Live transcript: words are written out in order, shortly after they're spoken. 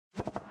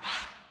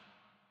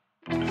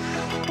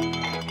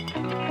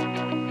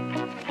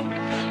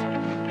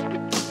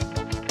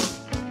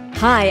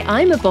Hi,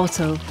 I'm a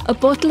bottle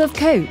of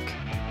Coke.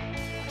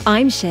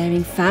 I'm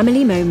sharing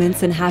family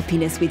moments and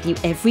happiness with you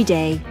every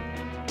day.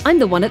 I'm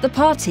the one at the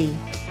party.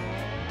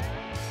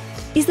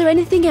 Is there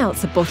anything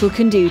else a bottle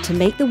can do to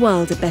make the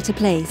world a better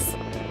place?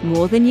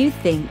 More than you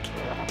think.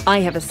 I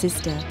have a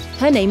sister.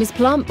 Her name is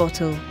Plant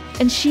Bottle,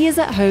 and she is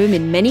at home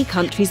in many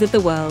countries of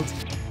the world.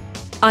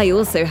 I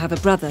also have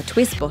a brother,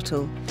 Twist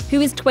Bottle,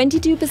 who is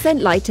 22%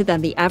 lighter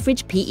than the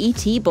average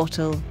PET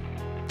bottle.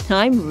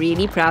 I'm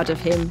really proud of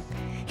him.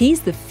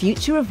 He's the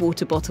future of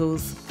water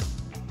bottles.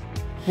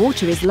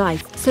 Water is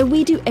life, so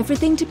we do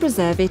everything to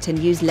preserve it and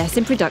use less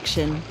in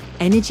production.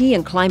 Energy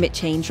and climate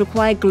change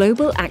require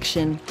global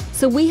action,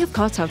 so we have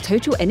cut our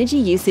total energy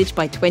usage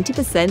by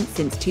 20%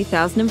 since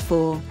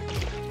 2004.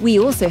 We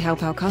also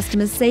help our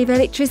customers save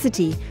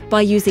electricity by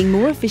using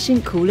more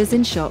efficient coolers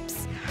in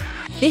shops.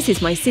 This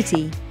is my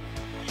city.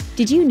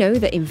 Did you know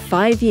that in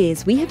 5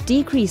 years we have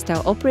decreased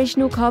our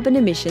operational carbon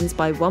emissions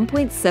by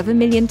 1.7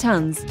 million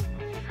tons?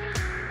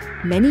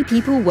 Many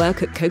people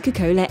work at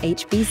Coca-Cola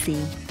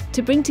HBC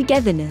to bring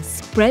togetherness,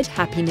 spread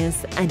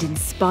happiness, and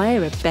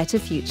inspire a better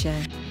future.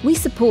 We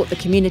support the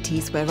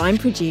communities where I'm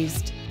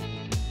produced.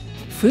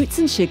 Fruits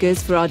and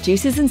sugars for our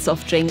juices and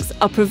soft drinks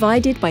are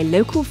provided by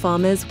local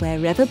farmers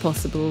wherever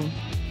possible.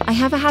 I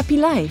have a happy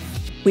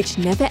life, which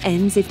never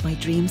ends if my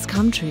dreams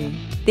come true.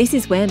 This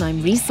is when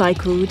I'm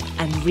recycled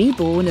and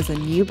reborn as a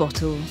new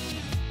bottle.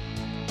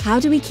 How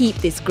do we keep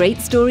this great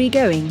story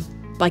going?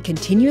 By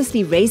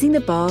continuously raising the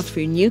bar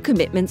through new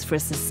commitments for a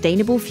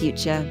sustainable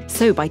future.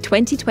 So by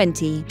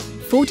 2020,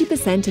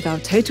 40% of our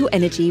total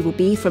energy will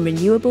be from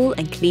renewable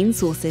and clean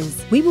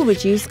sources. We will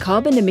reduce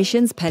carbon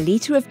emissions per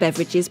litre of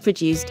beverages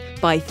produced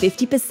by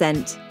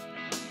 50%.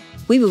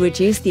 We will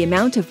reduce the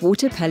amount of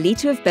water per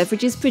litre of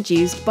beverages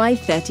produced by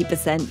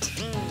 30%.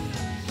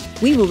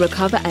 We will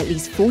recover at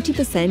least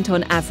 40%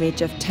 on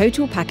average of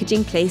total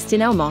packaging placed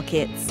in our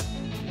markets.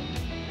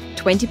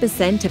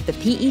 20% of the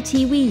PET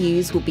we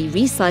use will be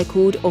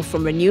recycled or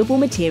from renewable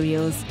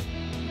materials,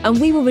 and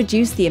we will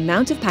reduce the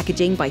amount of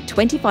packaging by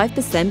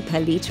 25% per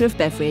litre of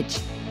beverage.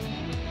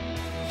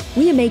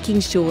 We are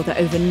making sure that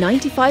over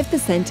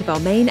 95% of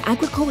our main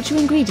agricultural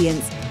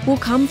ingredients will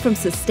come from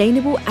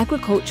sustainable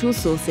agricultural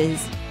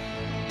sources.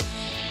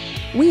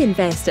 We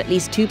invest at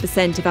least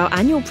 2% of our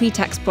annual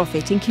pre-tax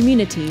profit in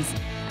communities,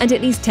 and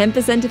at least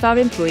 10% of our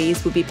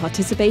employees will be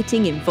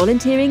participating in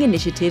volunteering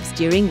initiatives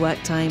during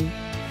work time.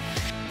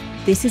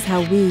 This is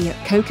how we at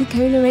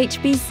Coca-Cola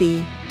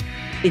HBC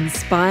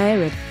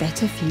inspire a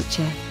better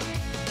future.